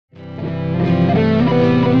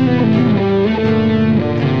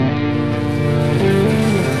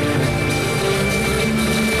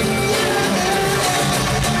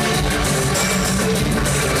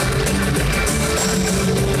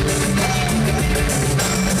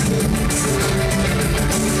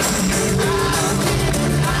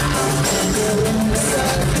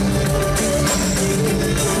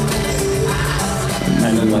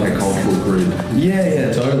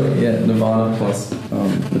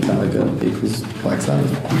Metallica equals Black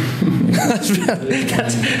Sabbath.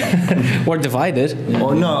 We're divided.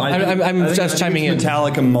 Well, no, I'm just chiming in.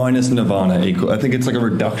 Metallica minus Nirvana equal. I think it's like a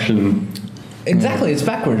reduction. Exactly, it's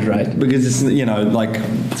backwards, right? Because it's, you know, like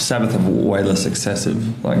Sabbath are way less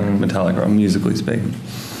excessive, like Metallica, musically speaking.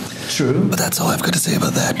 True. But that's all I've got to say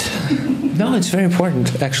about that. No, it's very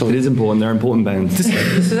important, actually. It is important. They're important bands. This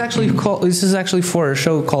is actually for a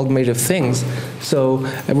show called Made of Things. So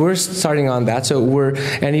we're starting on that. So were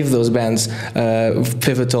any of those bands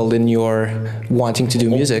pivotal in your wanting to do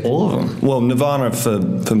music? All of them. Well, Nirvana for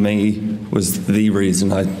me was the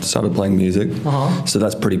reason I started playing music. So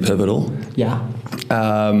that's pretty pivotal. Yeah.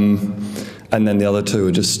 And then the other two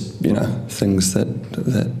are just, you know, things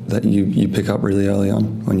that you pick up really early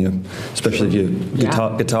on when you, especially if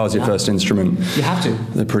guitar's your first instrument. You have to.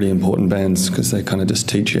 They're pretty important bands because they kind of just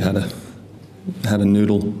teach you how to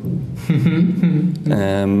noodle.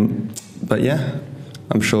 But yeah,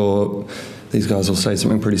 I'm sure these guys will say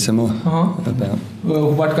something pretty similar about.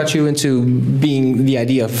 Well, what got you into being the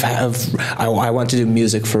idea of I want to do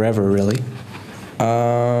music forever, really?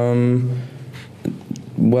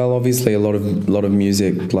 Well, obviously, a lot of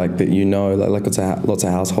music like that, you know, like lots of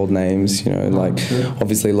household names, you know, like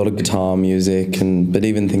obviously a lot of guitar music, but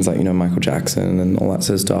even things like, you know, Michael Jackson and all that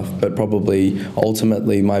sort of stuff. But probably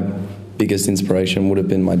ultimately my biggest inspiration would have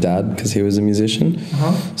been my dad, because he was a musician.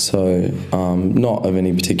 So not of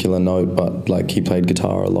any particular note, but like he played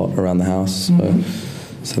guitar a lot around the house.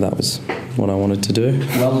 So that was what I wanted to do.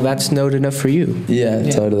 Well, that's note enough for you.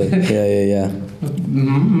 Yeah. Totally. Yeah.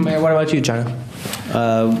 What about you, Jono?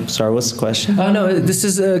 Sorry, what's the question? Oh no, this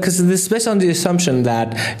is because this is based on the assumption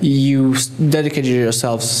that you dedicated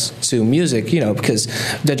yourselves to music. You know, because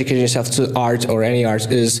dedicating yourself to art or any art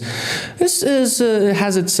it's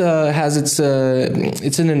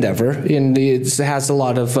an endeavor, and it has a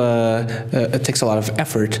lot of it takes a lot of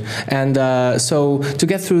effort, and so to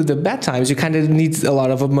get through the bad times, you kind of need a lot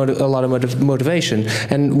of motivation.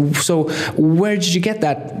 And so, where did you get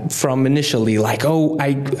that from initially? Like, oh,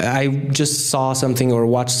 I just saw something or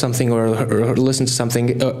watched something or listened to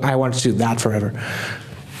something. I want to do that forever.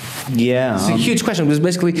 Yeah, it's a huge question. It's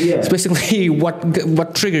basically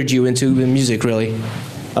what triggered you into the music, really.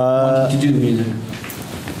 Wanted to do the music.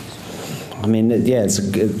 I mean, yeah,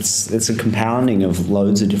 it's a compounding of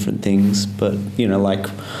loads of different things, but you know, like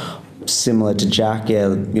similar to Jack,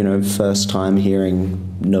 yeah, you know, first time hearing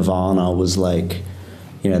Nirvana was like,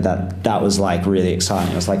 you know, that was like really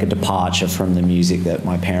exciting. It was like a departure from the music that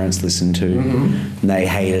my parents listened to, and they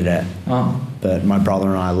hated it. But my brother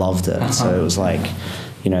and I loved it. So it was like,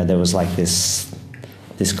 you know, there was like this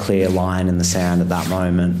clear line in the sound at that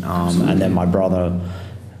moment. And then my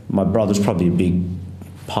brother's probably a big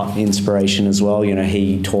inspiration as well. You know,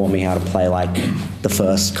 he taught me how to play like the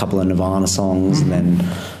first couple of Nirvana songs, and then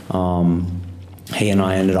he and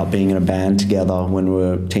I ended up being in a band together when we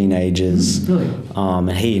were teenagers. Really?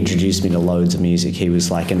 And he introduced me to loads of music. He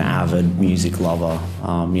was like an avid music lover.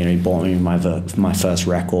 You know, he bought me my first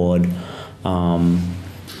record, and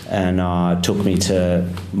took me to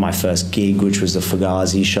my first gig, which was the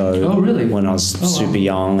Fugazi show. Oh, really? When I was super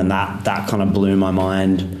young, and that kind of blew my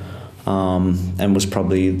mind, and was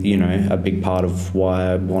probably, you know, a big part of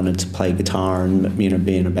why I wanted to play guitar and, you know,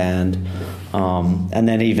 be in a band. And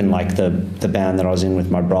then even like the band that I was in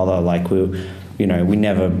with my brother, like we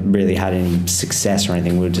never really had any success or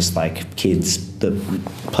anything. We were just like kids that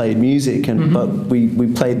played music, and but we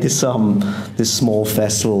played this small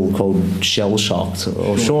festival called Shell Shocked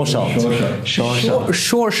or Shore Shocked.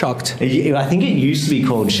 Shore Shocked. I think it used to be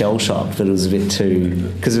called Shell Shocked, but it was a bit too,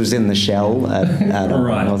 because it was in the shell at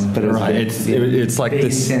right. But It's like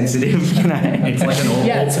this sensitive. You know? It's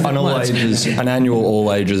like an annual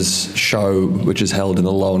all ages show, which is held in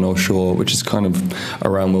the Lower North Shore, which is kind of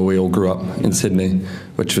around where we all grew up in Sydney,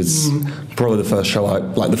 which was probably the first show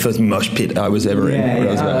the first mosh pit I was ever in. It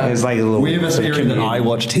was like a little. We have a theory that I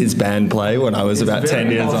watched his band play when I was about 10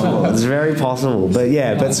 years old. It's very possible, but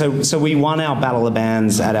yeah, but so we won our Battle of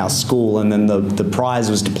Bands at our school, and then the prize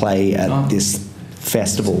was to play at this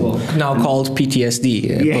festival. Now called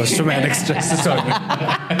PTSD, post-traumatic stress disorder.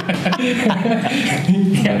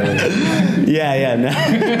 No,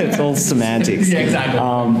 it's all semantics. Yeah, exactly.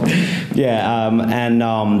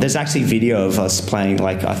 And there's actually video of us playing,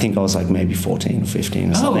 like, I think I was like maybe 14 or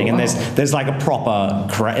 15 or something, and there's like a proper,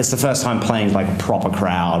 it's the first time playing like a proper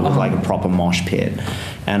crowd with like a proper mosh pit.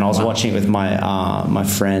 And I was watching it with my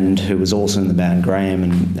friend who was also in the band, Graham,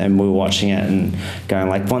 and we were watching it and going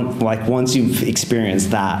like once you've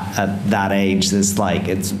experienced that at that age, there's like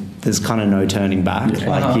it's there's kind of no turning back.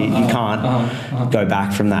 Like you can't go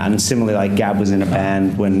back from that. And similarly, like Gab was in a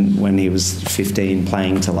band when he was 15,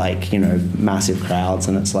 playing to like, you know, massive crowds,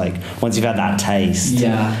 and it's like once you've had that taste,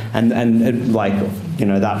 and it, like, you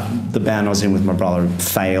know, that the band I was in with my brother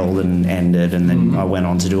failed and ended, and then I went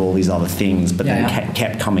on to do all these other things, but then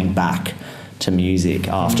kept coming back to music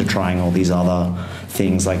after trying all these other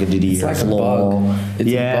things. Like I did a year of law. It's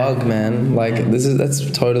a bug, man. Like that's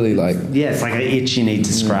totally like it's like an itch you need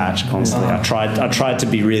to scratch constantly. I tried to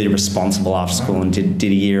be really responsible after school and did a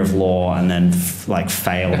year of law, and then like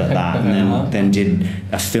failed at that, and then did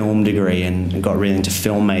a film degree and got really into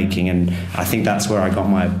filmmaking, and I think that's where I got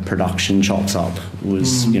my production chops up,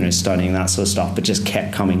 was you know, studying that sort of stuff, but just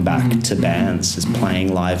kept coming back to bands, just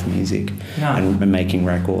playing live music and making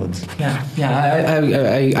records.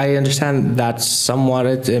 I understand that somewhat.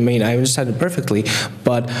 I mean, I understand it perfectly,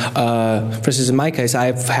 but for instance, in my case,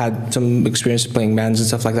 I've had some experience playing bands and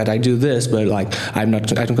stuff like that. I do this, but like I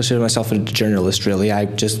don't consider myself a journalist really. I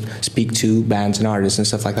just speak to bands and artists and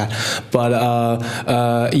stuff like that. But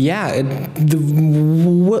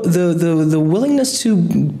the willingness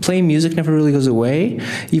to play music never really goes away,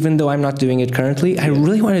 even though I'm not doing it currently. I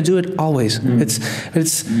really want to do it always.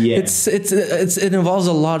 It involves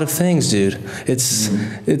a lot of things, dude. It's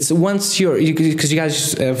once because you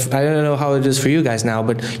guys have, I don't know how it is for you guys now,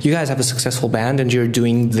 but you guys have a successful band and you're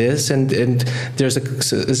doing this, and there's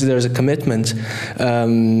a commitment,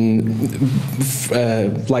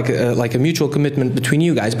 like a mutual commitment between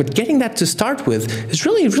you guys. But getting that to start with is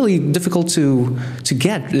really, really difficult to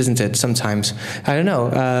get, isn't it? Sometimes I don't know.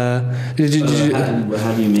 How do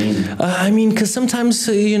you mean? I mean, because sometimes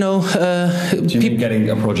you know. Do you mean getting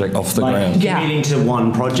a project off the ground? Committing to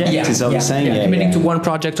one project? Is that what you're saying? Committing to one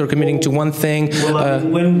project or committing to one thing. Well,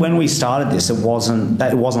 when we started this, it wasn't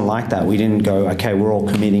like that. We didn't go, okay, we're all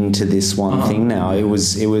committing to this one thing now. It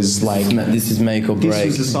was like, this is make or break.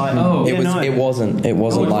 This was a side. It wasn't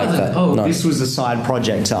like that. No. This was a side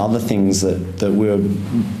project to other things that we were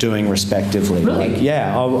doing respectively. Really? Like,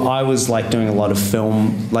 I was like doing a lot of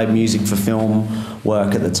film, like music for film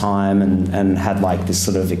work at the time, and had like this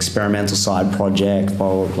sort of experimental side project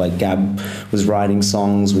while like Gab was writing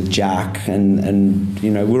songs with Jack, and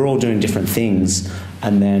you know, we were all doing different things.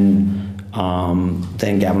 And then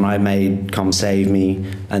Gab and I made Come Save Me,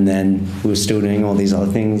 and then we were still doing all these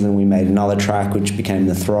other things, and we made another track which became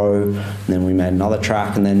The Throw, and then we made another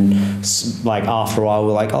track, and then like after a while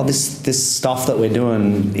we're like, oh, this stuff that we're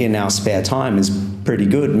doing in our spare time is pretty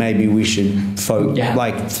good. Maybe we should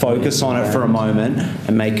focus on it for a moment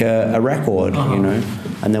and make a record, you know.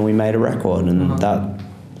 And then we made a record, and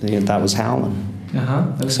that was Howlin'.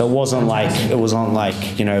 So it wasn't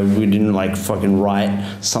like you know, we didn't like fucking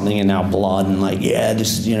write something in our blood and like,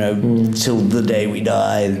 this, you know, till the day we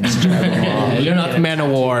die. You're not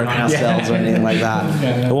Man-O-War ourselves or anything like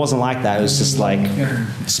that. It wasn't like that. It was just like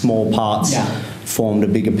small parts formed a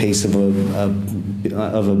bigger piece of a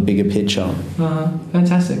bigger picture.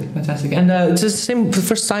 Fantastic. And it's the same. The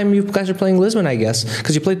first time you guys are playing Lisbon, I guess,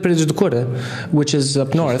 because you played Paredes de Cora, which is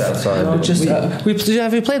up north.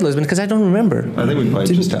 Have you played Lisbon? Because I don't remember. I think we played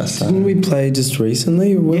just outside. Didn't we play just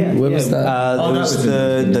recently? Where was that? That was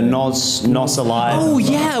the Noxx Alive. Oh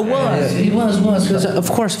yeah, it was. It was.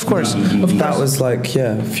 Of course. That was like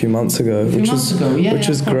a few months ago, which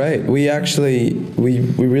was great. We actually we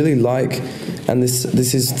really like. And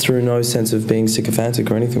this is through no sense of being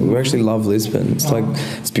sycophantic or anything. We actually love Lisbon. It's like,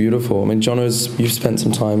 it's beautiful. I mean, you've spent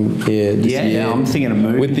some time here this year. Yeah, I'm thinking of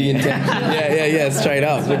moving. With the straight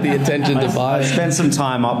up, with the intention to buy. I spent some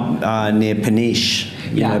time up near Peniche,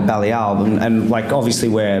 you know, Balliol, and like obviously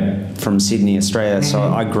we're from Sydney, Australia, so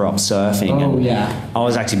I grew up surfing, and I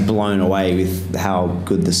was actually blown away with how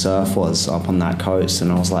good the surf was up on that coast,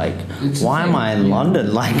 and I was like, why am I in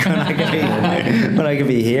London? Like when I could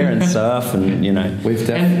be here and surf, and you know, we've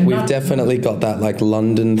definitely got that like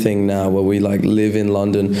London thing now, where we like live in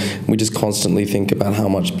London. We just constantly think about how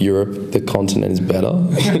much Europe, the continent, is better.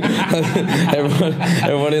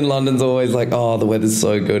 everyone in London's always like, oh, the weather's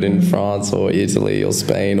so good in France or Italy or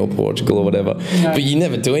Spain or Portugal or whatever, but you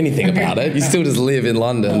never do anything about it. You still just live in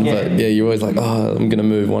London, but you're always like, oh, I'm gonna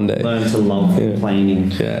move one day. Learn to love complaining.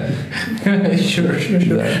 Sure.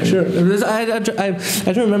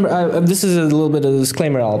 I don't remember. This is a little bit of a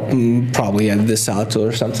disclaimer. I'll probably edit this out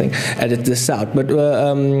or something. But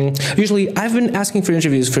usually I've been asking for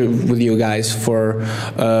interviews with you guys for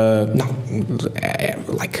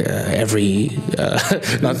every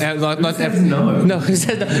not every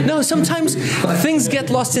no. Sometimes things get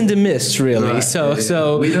lost in the mist, really. Right.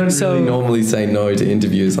 So we don't really normally say no to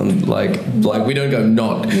interviews on like we don't go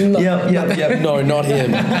not. Yep. No, not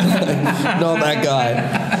him. Not that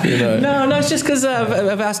guy. You know? No, it's just because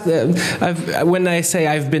I've asked. When I say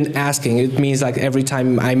I've been asking, it means like every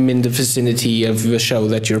time I'm in the vicinity of the show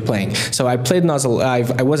that you're playing. So I played Noxx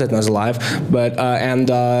Alive. I was at Noxx Alive, but and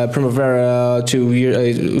Primavera 2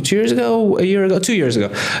 years ago,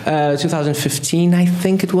 2015, I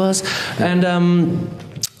think it was, and.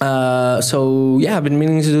 So yeah, I've been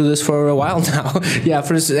meaning to do this for a while now. Yeah,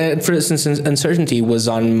 for instance, Uncertainty was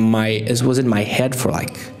in my head for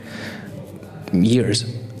like years,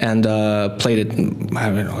 and played it, I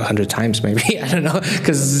don't know, 100 times maybe. I don't know,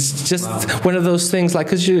 because it's just one of those things. Like,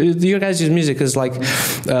 because your guys' music is like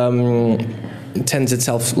lends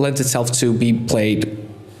itself to be played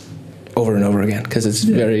over and over again, because it's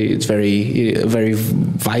very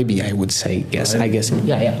vibey, I would say. I guess.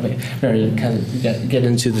 Yeah. Very kind of get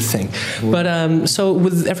into the thing. But so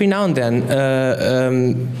with every now and then,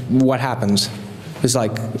 what happens? It's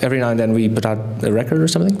like every now and then we put out a record or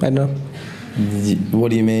something. I don't know.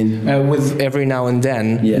 What do you mean? With every now and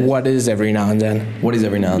then, what is every now and then? What is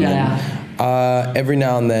every now and then? Every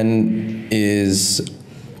now and then is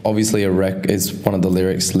obviously is one of the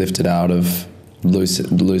lyrics lifted out of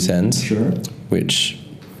loose ends, sure. Which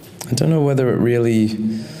I don't know whether it really.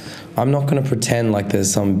 I'm not going to pretend like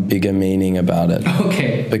there's some bigger meaning about it.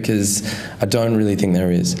 Okay. Because I don't really think there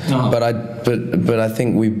is. Uh-huh. But I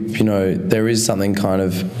think there is something kind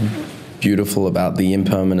of beautiful about the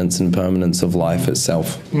impermanence and permanence of life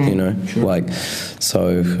itself. Sure. Like,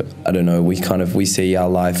 so I don't know. We see our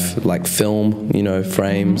life like film,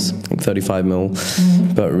 frames, like 35 mil,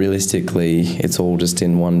 but realistically, it's all just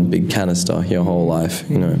in one big canister. Your whole life,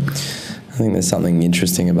 I think there's something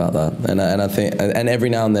interesting about that, and I think, and every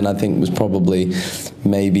now and then I think was probably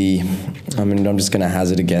maybe. I mean, I'm just going to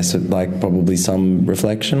hazard a guess at like probably some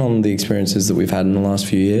reflection on the experiences that we've had in the last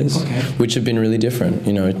few years, which have been really different,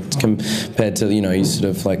 compared to, you sort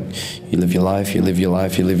of like, you live your life, and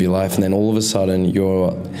then all of a sudden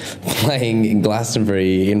you're playing in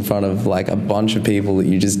Glastonbury in front of like a bunch of people that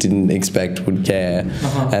you just didn't expect would care,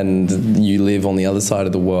 and you live on the other side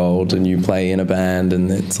of the world and you play in a band, and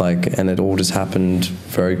it's like, and it all just happened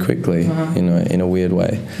very quickly, in a weird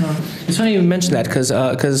way. It's funny you mentioned that, because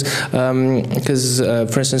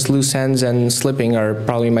for instance, Loose Ends and Slipping are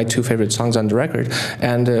probably my two favorite songs on the record,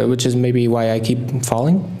 and which is maybe why I keep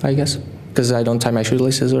falling, I guess, because I don't tie my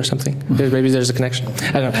shoelaces or something. Maybe there's a connection.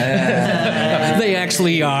 I don't know. They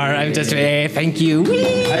actually are. I'm just, thank you.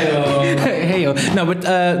 Hey-o. No, but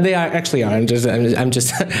they actually are. I was.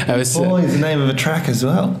 Falling is the name of a track as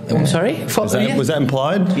well. I'm sorry? Was that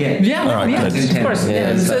implied? Yeah. All right, of course.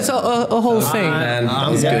 It's a whole thing.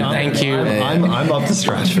 Good. Thank you. I'm up to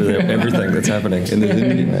scratch for everything that's happening in the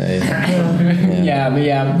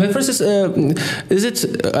Yeah. But first, is it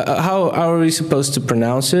how are we supposed to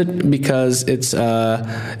pronounce it? Because it's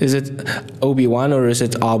is it Obi-Wan or is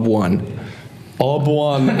it Ob-Wan?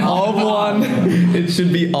 Ob-Wan. It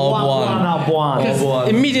should be Ob-Wan.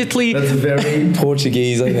 Immediately. That's very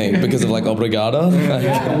Portuguese, I think, because of like obrigado.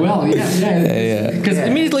 Because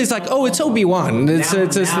immediately it's like, oh, it's Obi-Wan. It's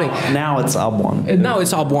this thing. Now it's Ob-Wan. Now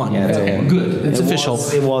it's Ob-Wan. Good. It's official.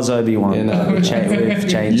 It was Obi-Wan. We've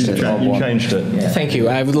changed it. You changed it. Yeah. Thank you.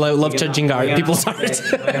 I would love judging people's art.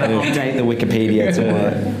 Update the Wikipedia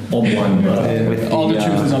tomorrow. Ob-Wan, with all the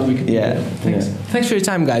truth is on Wikipedia. Yeah. Thanks for your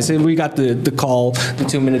time, guys. We got the call, the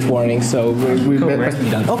 2-minute warning, so we're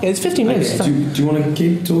done. Okay, it's 15 minutes. Do you want to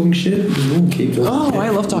keep talking shit? We'll keep talking shit. I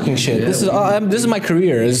love talking shit. This is my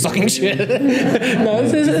career, is talking shit. No,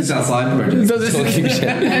 it's outside project. Talking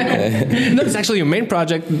shit. No, it's actually your main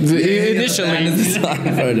project initially. This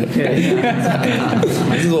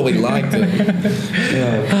is what we like to.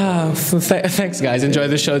 Thanks, guys. Enjoy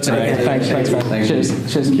the show tonight. Thanks, man. Cheers.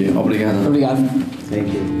 Thank you. Obrigado.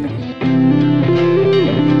 Thank you.